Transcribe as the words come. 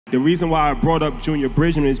The reason why I brought up Junior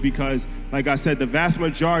Bridgeman is because, like I said, the vast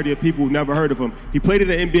majority of people who never heard of him, he played in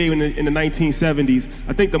the NBA in the 1970s.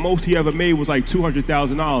 I think the most he ever made was like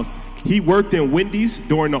 $200,000. He worked in Wendy's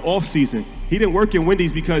during the off season. He didn't work in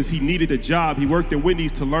Wendy's because he needed a job. He worked in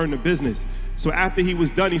Wendy's to learn the business. So after he was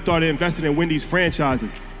done, he started investing in Wendy's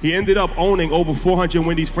franchises. He ended up owning over 400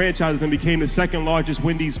 Wendy's franchises and became the second largest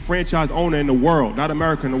Wendy's franchise owner in the world, not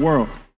America, in the world.